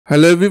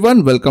Hello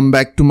everyone, welcome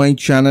back to my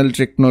channel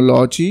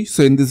Tricknology.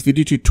 So in this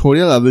video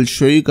tutorial, I will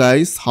show you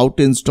guys how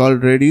to install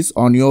Redis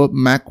on your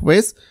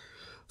macOS.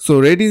 So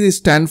Redis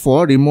stands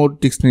for Remote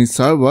Dictionary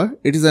Server.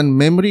 It is a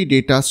memory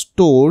data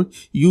store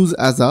used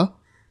as a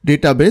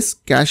database,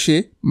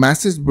 cache,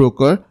 message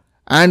broker,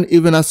 and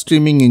even a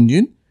streaming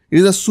engine. It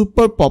is a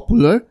super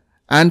popular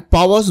and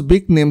powers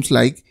big names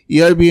like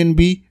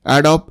Airbnb,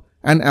 Adobe,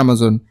 and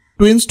Amazon.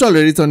 To install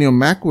Redis on your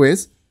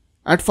macOS,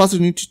 at first you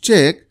need to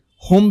check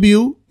home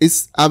view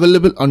is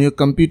available on your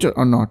computer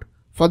or not.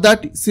 For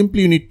that,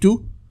 simply you need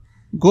to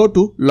go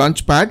to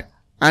Launchpad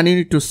and you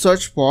need to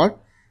search for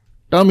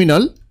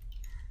terminal.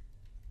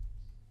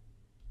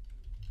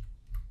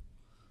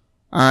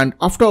 And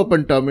after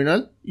open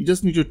terminal, you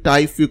just need to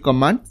type few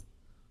commands.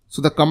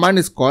 So the command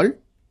is called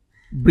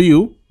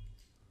brew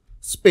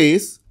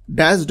space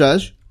dash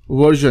dash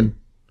version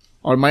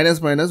or minus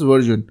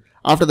version.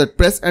 After that,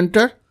 press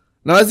enter.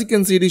 Now as you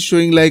can see, it is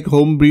showing like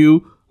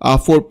homebrew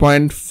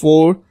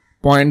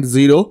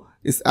 4.4.0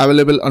 is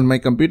available on my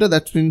computer.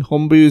 That's mean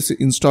homebrew is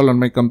installed on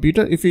my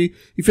computer. If you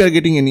are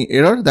getting any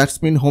error,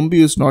 that's mean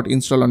homebrew is not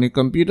installed on your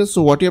computer.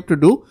 So what you have to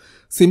do,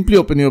 simply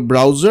open your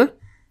browser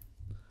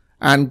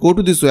and go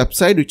to this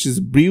website, which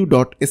is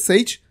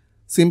brew.sh.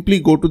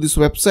 Simply go to this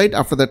website.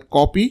 After that,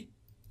 copy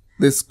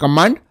this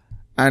command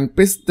and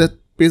paste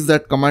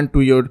that command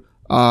to your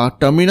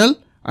terminal,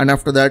 and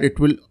after that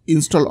it will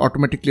install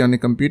automatically on your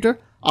computer.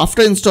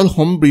 After install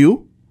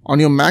homebrew on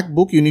your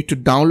MacBook, you need to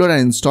download and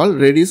install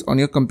Redis on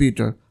your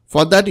computer.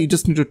 For that, you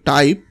just need to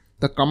type,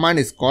 the command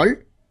is called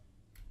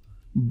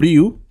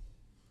brew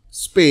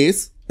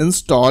space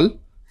install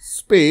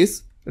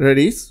space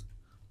Redis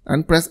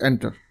and press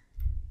enter.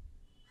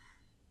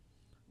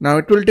 Now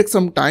it will take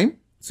some time,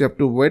 so you have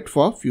to wait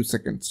for a few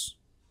seconds.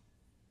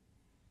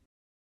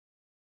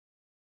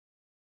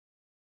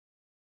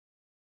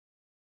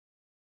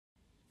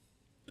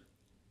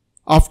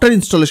 After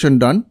installation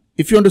done,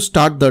 if you want to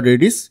start the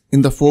Redis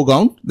in the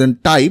foreground, then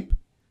type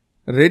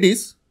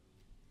Redis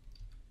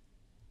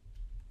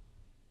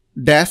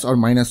dash or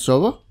minus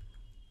server,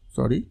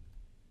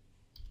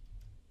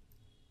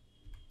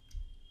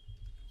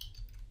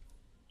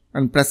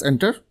 and press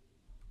enter.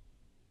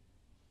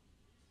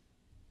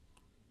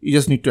 You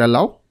just need to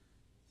allow.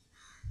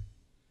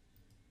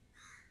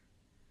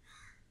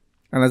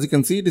 And as you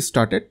can see, it is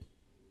started.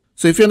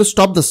 So if you want to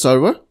stop the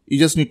server, you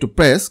just need to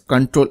press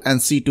Ctrl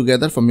and C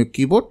together from your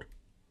keyboard,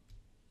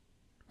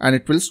 and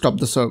it will stop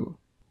the server.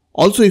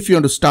 Also, if you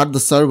want to start the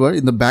server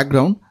in the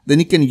background, then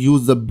you can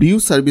use the brew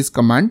service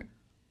command.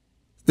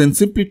 Then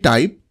simply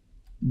type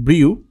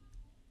brew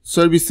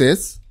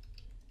services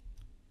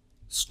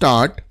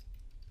start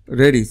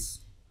Redis.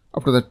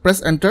 After that,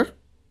 press enter.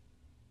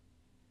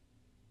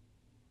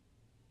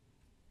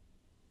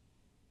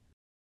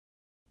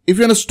 If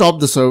you want to stop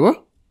the server,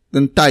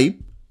 then type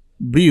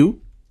brew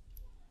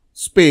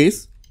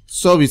space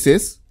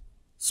services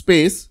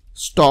space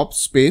stop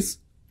space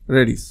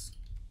Redis.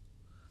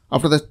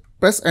 After that,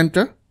 press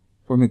enter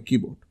from your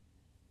keyboard.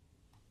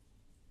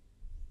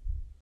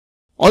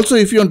 Also,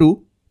 if you want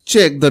to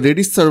check the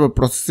Redis server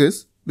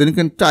processes, then you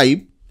can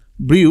type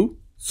brew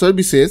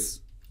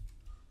services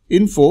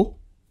info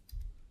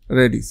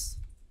Redis,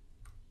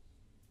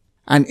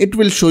 and it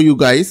will show you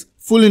guys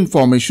full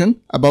information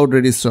about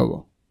Redis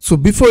server. So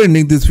before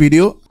ending this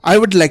video, I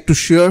would like to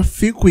share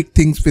few quick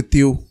things with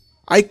you.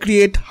 I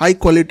create high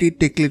quality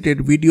tech related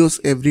videos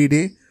every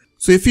day.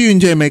 So if you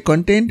enjoy my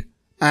content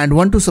and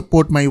want to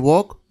support my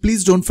work,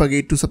 please don't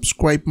forget to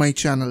subscribe my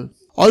channel.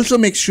 Also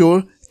make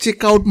sure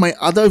check out my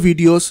other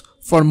videos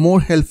for more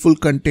helpful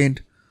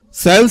content.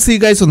 So I'll see you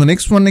guys on the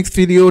next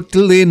video.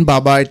 Till then, bye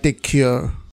bye, take care.